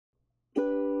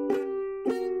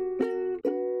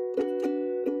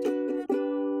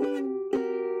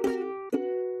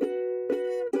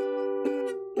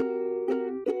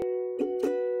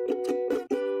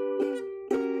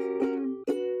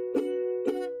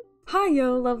Hi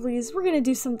yo lovelies, we're gonna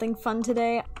do something fun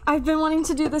today. I've been wanting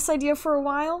to do this idea for a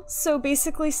while, so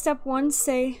basically step 1,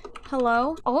 say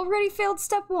hello. Already failed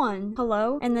step 1,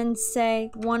 hello, and then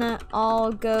say wanna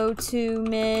all go to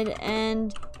mid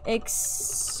and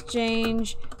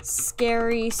exchange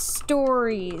scary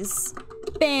stories.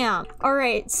 Bam!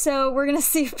 Alright, so we're gonna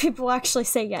see if people actually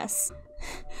say yes.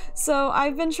 So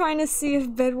I've been trying to see if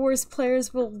Bedwars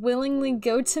players will willingly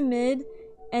go to mid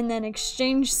and then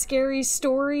exchange scary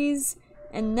stories,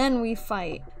 and then we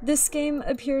fight. This game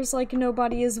appears like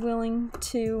nobody is willing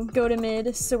to go to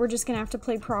mid, so we're just gonna have to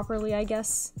play properly, I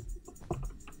guess.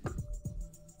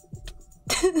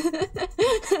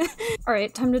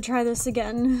 Alright, time to try this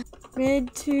again.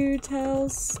 Mid to tell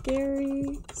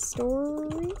scary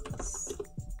stories?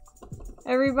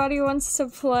 Everybody wants to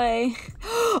play.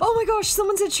 Oh my gosh,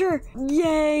 someone said sure!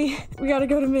 Yay! We gotta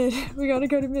go to mid. We gotta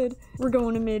go to mid. We're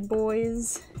going to mid,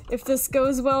 boys. If this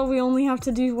goes well, we only have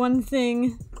to do one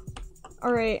thing.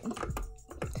 Alright.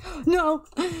 No!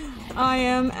 I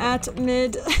am at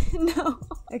mid. No.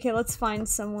 Okay, let's find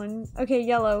someone. Okay,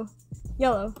 yellow.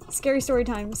 Yellow. Scary story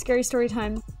time. Scary story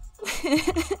time.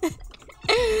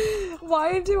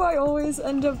 Why do I always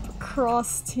end up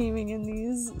cross-teaming in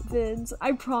these vids?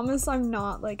 I promise I'm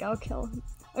not, like, I'll kill him.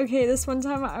 Okay, this one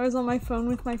time I was on my phone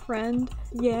with my friend,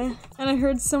 yeah, and I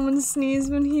heard someone sneeze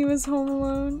when he was home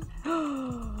alone.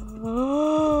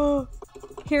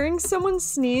 Hearing someone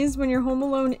sneeze when you're home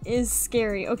alone is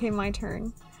scary. Okay, my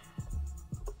turn.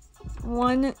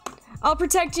 1, I'll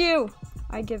protect you!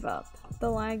 I give up. The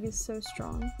lag is so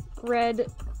strong. Red,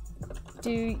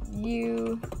 do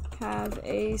you have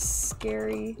a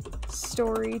scary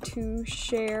story to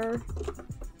share?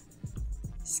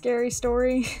 Scary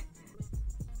story?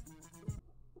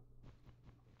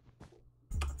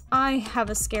 I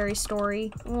have a scary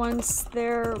story. Once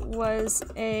there was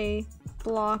a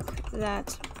block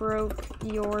that broke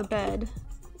your bed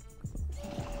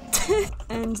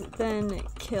and then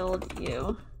killed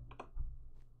you.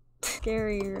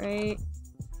 Scary, right?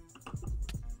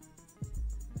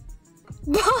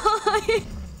 Bye!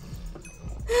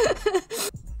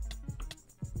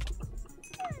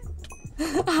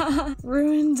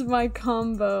 Ruined my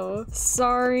combo.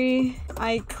 Sorry,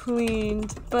 I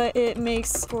cleaned, but it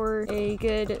makes for a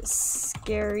good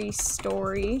scary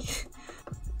story.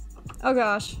 Oh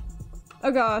gosh.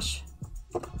 Oh gosh.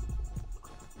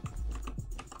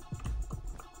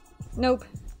 Nope.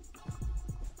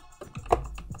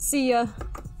 See ya.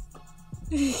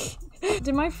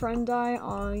 Did my friend die?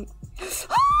 Oh.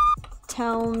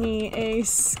 Tell me a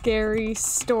scary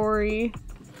story.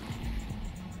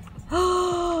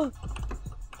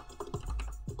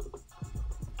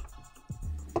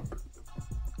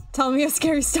 Tell me a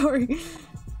scary story.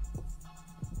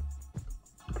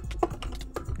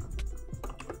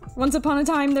 Once upon a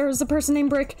time, there was a person named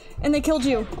Brick, and they killed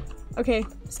you. Okay,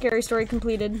 scary story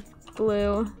completed.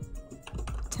 Blue.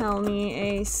 Tell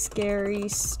me a scary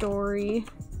story.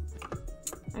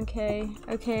 Okay,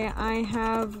 I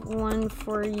have one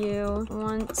for you.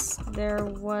 Once there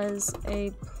was a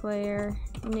player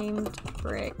named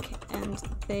Brick, and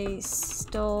they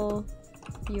stole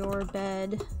your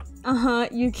bed.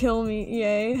 You kill me,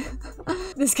 yay.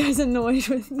 This guy's annoyed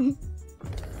with me.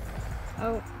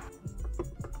 Oh.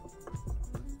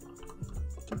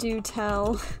 Do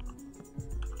tell.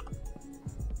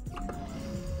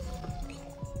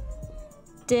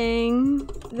 Dang,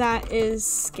 that is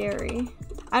scary.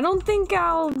 I don't think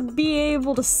I'll be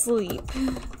able to sleep.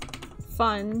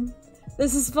 Fun.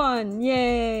 This is fun,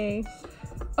 yay.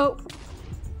 Oh.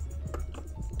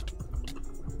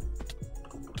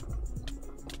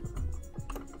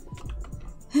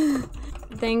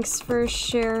 Thanks for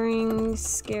sharing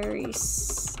scary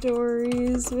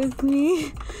stories with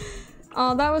me.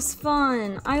 Oh, that was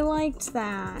fun. I liked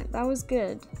that. That was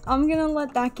good. I'm gonna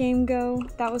let that game go.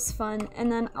 That was fun.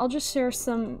 And then I'll just share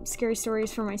some scary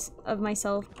stories for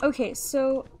myself. Okay,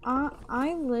 so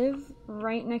I live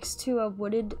right next to a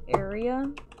wooded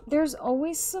area. There's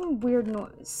always some weird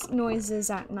noises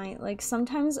at night. Like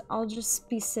sometimes I'll just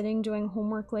be sitting doing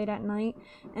homework late at night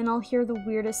and I'll hear the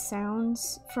weirdest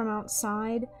sounds from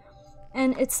outside.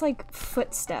 And it's like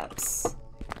footsteps.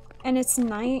 And it's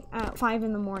night at 5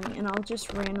 in the morning and I'll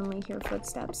just randomly hear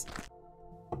footsteps.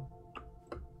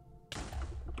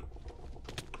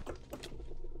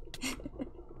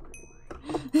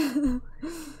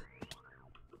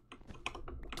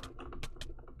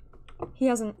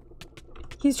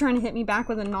 He's trying to hit me back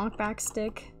with a knockback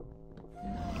stick.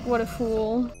 What a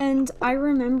fool. And I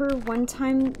remember one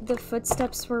time the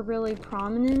footsteps were really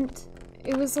prominent.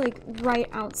 It was like right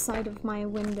outside of my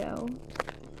window.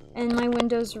 And my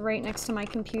window's right next to my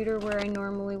computer where I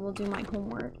normally will do my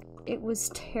homework. It was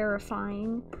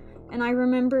terrifying. And I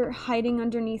remember hiding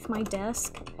underneath my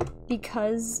desk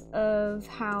because of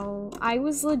how I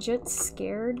was legit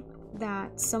scared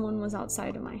that someone was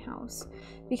outside of my house.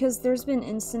 Because there's been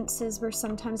instances where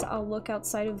sometimes I'll look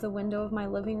outside of the window of my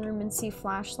living room and see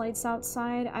flashlights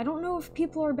outside. I don't know if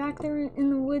people are back there in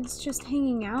the woods just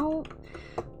hanging out,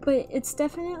 but it's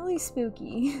definitely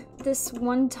spooky. This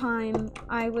one time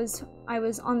I was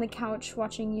on the couch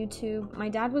watching YouTube. My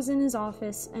dad was in his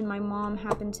office and my mom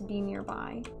happened to be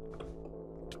nearby.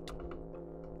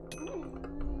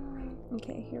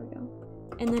 Okay, here we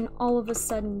go. And then all of a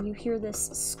sudden you hear this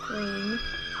scream.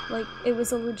 Like, it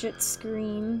was a legit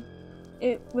scream.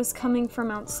 It was coming from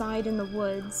outside in the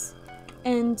woods.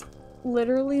 And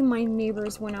literally my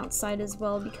neighbors went outside as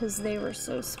well because they were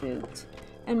so spooked.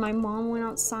 And my mom went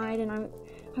outside and I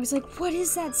was like, what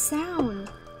is that sound?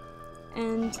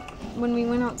 And when we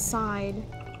went outside,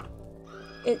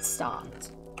 it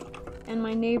stopped. And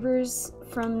my neighbors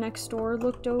from next door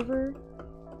looked over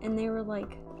and they were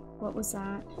like, what was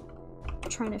that?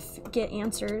 Trying to get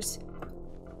answers.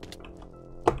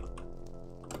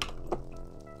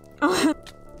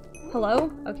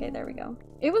 Hello? Okay, there we go.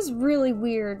 It was really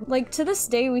weird. Like, to this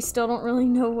day, we still don't really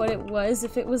know what it was.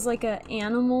 If it was like an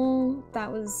animal that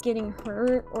was getting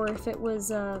hurt, or if it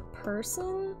was a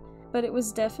person. But it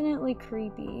was definitely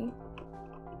creepy.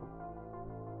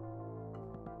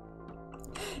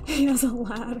 He has a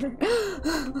ladder.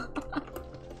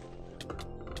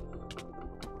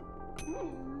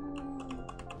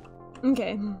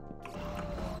 Okay.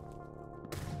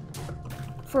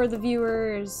 For the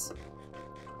viewers.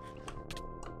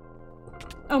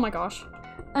 Oh my gosh.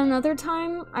 Another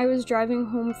time, I was driving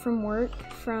home from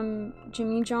work from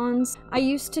Jimmy John's. I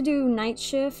used to do night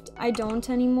shift. I don't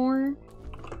anymore.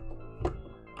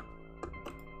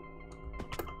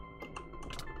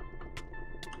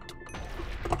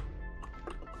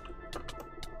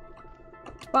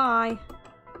 Bye.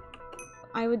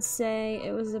 I would say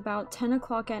it was about 10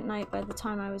 o'clock at night by the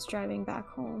time I was driving back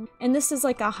home. And this is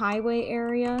like a highway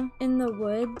area in the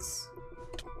woods.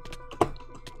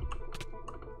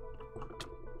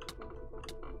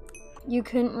 You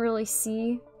couldn't really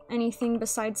see anything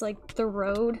besides like the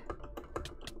road.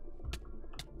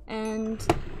 And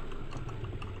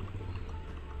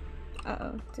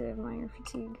uh-oh, did I have minor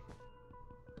fatigue?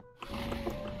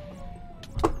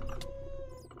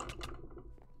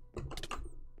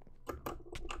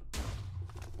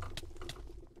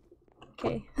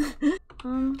 Okay.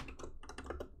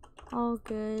 All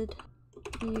good.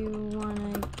 You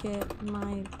wanna get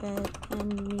my bed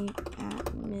and meet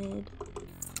at mid.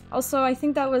 Also, I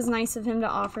think that was nice of him to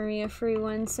offer me a free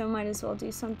one, so might as well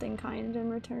do something kind in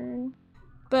return.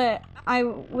 But I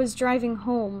was driving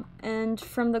home, and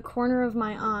from the corner of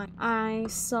my eye, I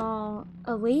saw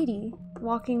a lady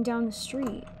walking down the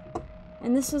street.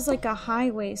 And this was like a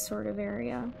highway sort of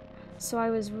area. So I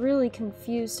was really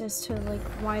confused as to like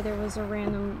why there was a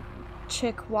random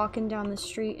chick walking down the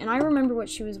street. And I remember what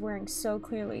she was wearing so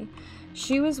clearly.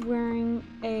 She was wearing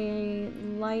a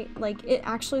light, like it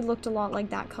actually looked a lot like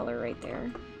that color right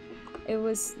there. It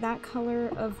was that color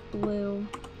of blue,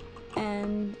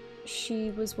 and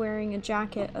she was wearing a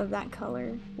jacket of that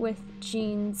color with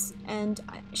jeans, and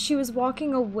she was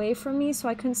walking away from me so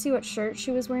I couldn't see what shirt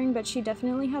she was wearing, but she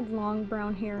definitely had long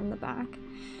brown hair in the back.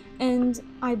 And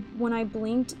when I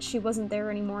blinked, she wasn't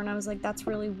there anymore, and I was like, that's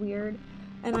really weird.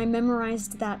 And I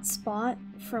memorized that spot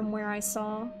from where I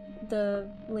saw the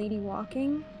lady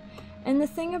walking. And the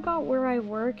thing about where I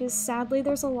work is sadly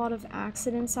there's a lot of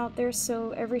accidents out there,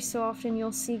 so every so often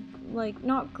you'll see like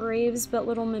not graves but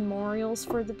little memorials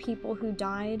for the people who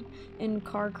died in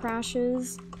car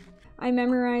crashes. I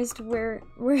memorized where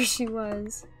she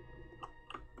was.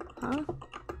 Huh?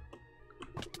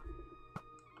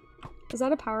 Is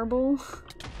that a power bowl?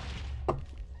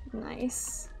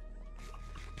 Nice.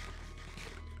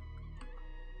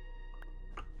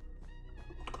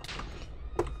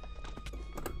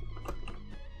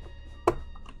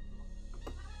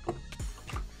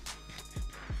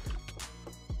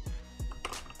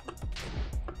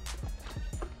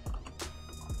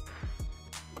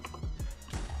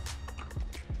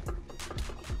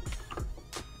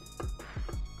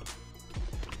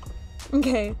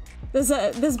 Okay,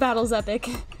 this battle's epic.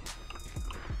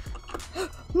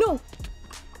 No!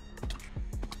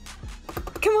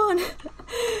 Come on!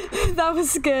 That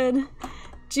was good.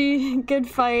 Gee, good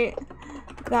fight.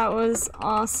 That was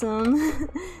awesome.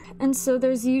 And so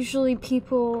there's usually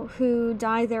people who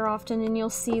die there often, and you'll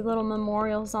see little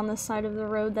memorials on the side of the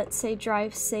road that say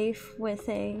drive safe with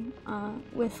a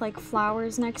with like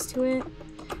flowers next to it.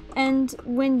 And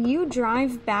when you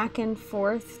drive back and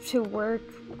forth to work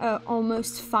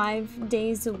almost 5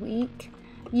 days a week,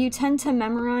 you tend to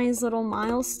memorize little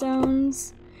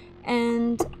milestones,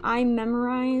 and I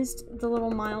memorized the little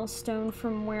milestone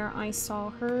from where I saw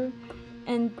her,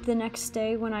 and the next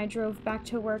day when I drove back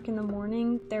to work in the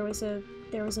morning, there was a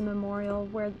memorial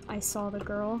where I saw the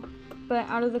girl. But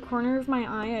out of the corner of my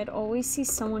eye, I'd always see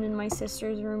someone in my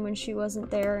sister's room when she wasn't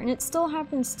there, and it still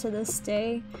happens to this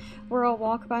day, where I'll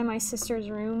walk by my sister's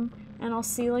room, and I'll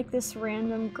see like this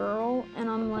random girl, and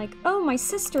I'm like, oh, my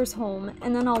sister's home,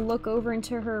 and then I'll look over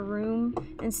into her room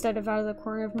instead of out of the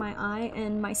corner of my eye,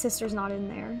 and my sister's not in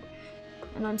there.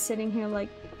 And I'm sitting here like,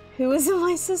 who is in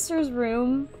my sister's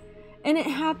room? And it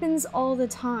happens all the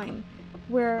time,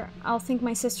 where I'll think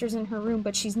my sister's in her room,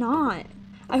 but she's not.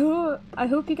 I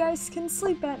hope you guys can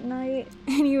sleep at night.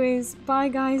 Anyways, bye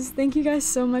guys. Thank you guys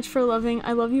so much for loving.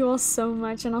 I love you all so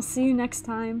much, and I'll see you next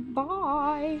time.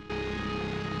 Bye!